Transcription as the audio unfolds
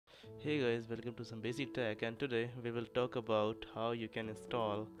Hey guys, welcome to some basic tech, and today we will talk about how you can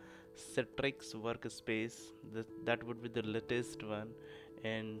install Citrix Workspace. That would be the latest one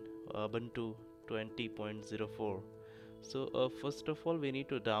in Ubuntu 20.04. So first of all, we need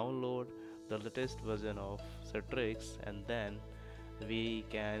to download the latest version of Citrix, and then we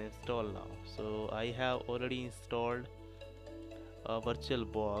can install now. So I have already installed a virtual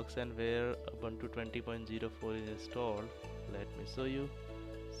box, and where Ubuntu 20.04 is installed, let me show you.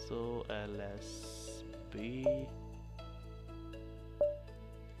 So lsb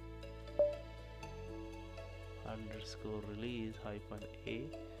underscore release hyphen a,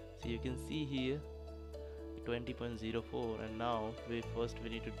 so you can see here 20.04, and now we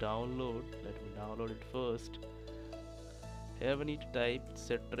need to download. Let me download it first. Here we need to type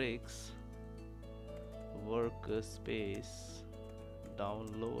Citrix Workspace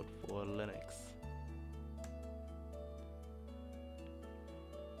download for Linux.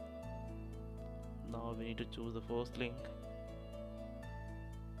 Now we need to choose the first link.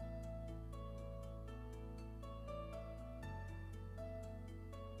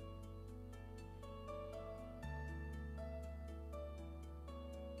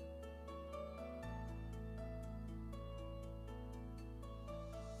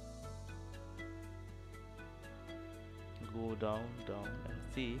 Go down and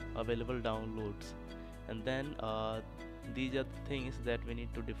see available downloads, and then these are the things that we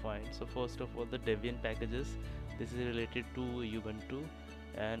need to define. So first of all, the Debian packages, this is related to Ubuntu,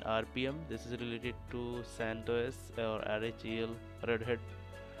 and RPM, this is related to CentOS or RHEL, Red Hat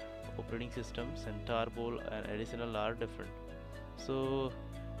operating systems, and Tarbol and additional are different. So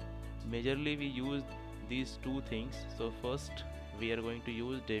majorly we use these two things. So first we are going to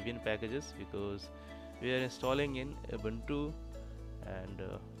use Debian packages because we are installing in Ubuntu, and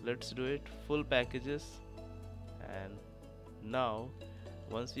let's do it full packages. And now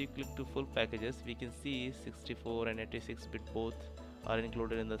once we click to full packages, we can see 64 and 86-bit both are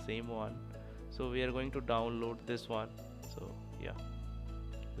included in the same one. So we are going to download this one. So yeah,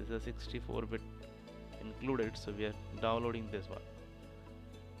 this is a 64-bit included, so we are downloading this one.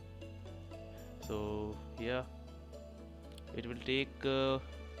 So yeah, it will take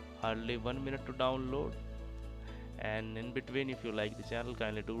hardly 1 minute to download, and in between, if you like the channel,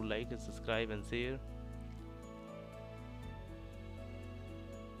 kindly do like and subscribe and share.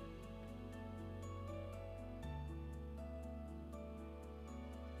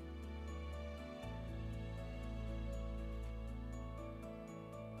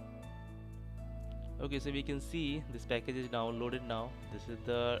 Okay, so we can see this package is downloaded now. This is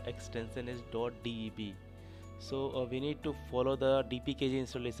the extension is .deb. So we need to follow the dpkg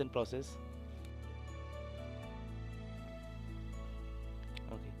installation process.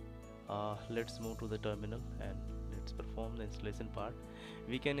 Okay, let's move to the terminal and let's perform the installation part.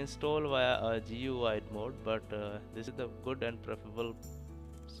 We can install via a GUI mode, but this is the good and preferable.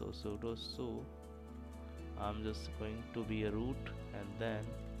 So sudo su, I'm just going to be a root, and then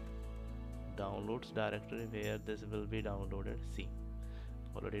downloads directory where this will be downloaded. See,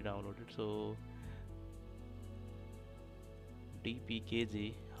 already downloaded. So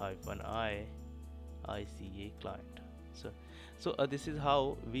dpkg -i ica client. So this is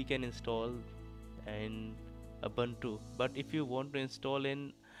how we can install in Ubuntu. But if you want to install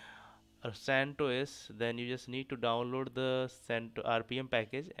in CentOS, then you just need to download the RPM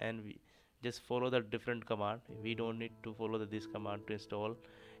package, and just follow the different command. We don't need to follow this command to install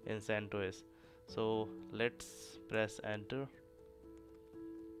in CentOS. So let's press enter.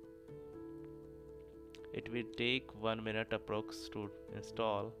 It will take 1 minute approx to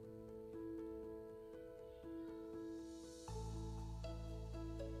install.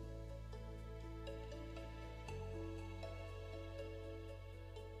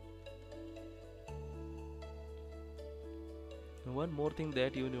 One more thing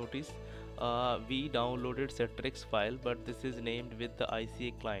that you notice, we downloaded Citrix file, but this is named with the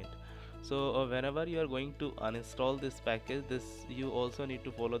ICA client. So whenever you are going to uninstall this package, you also need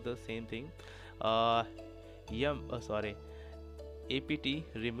to follow the same thing. apt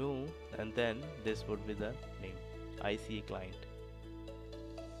remove, and then this would be the name, ICA client.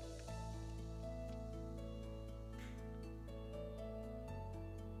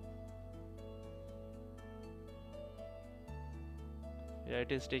 Yeah,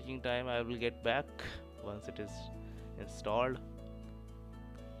 it is taking time. I will get back once it is installed.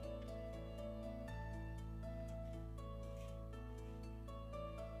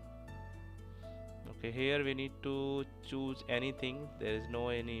 Okay, here we need to choose anything. There is no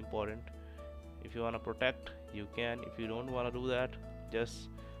any important. If you want to protect, you can. If you don't want to do that, just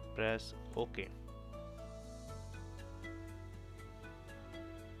press OK.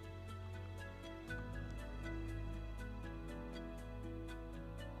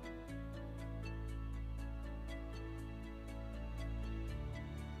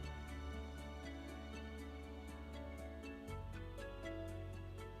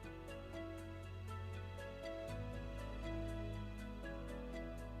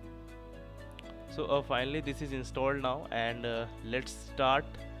 So finally this is installed now, and let's start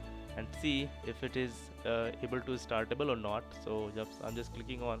and see if it is able to startable or not. So I'm just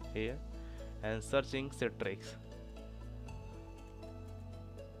clicking on here and searching Citrix.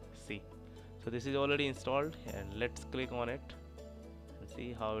 See, so this is already installed, and let's click on it and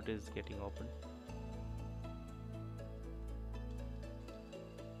see how it is getting open.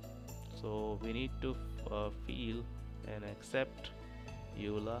 So we need to feel and accept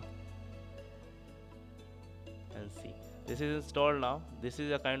EULA and see. This is installed now. This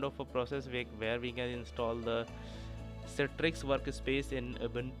is a kind of a process where we can install the Citrix Workspace in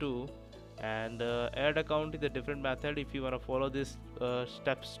Ubuntu, and add account is a different method if you want to follow these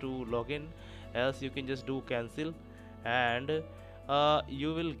steps to login. Else you can just do cancel, and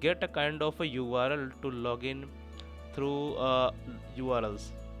you will get a kind of a URL to login through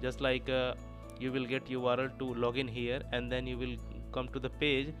URLs, just like you will get URL to login here, and then you will come to the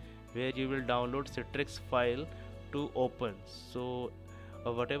page where you will download Citrix file to open. So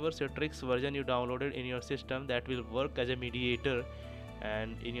whatever Citrix version you downloaded in your system, that will work as a mediator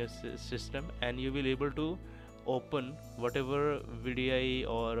and in your system, and you will able to open whatever VDI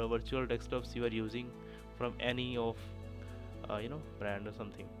or virtual desktops you are using from any of brand or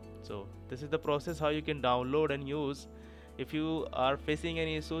something. So this is the process how you can download and use. If you are facing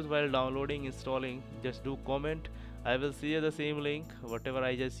any issues while downloading, installing, just do comment. I will see the same link whatever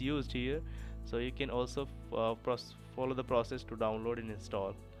I just used here, so you can also follow the process to download and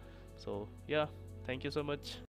install. So yeah, thank you so much.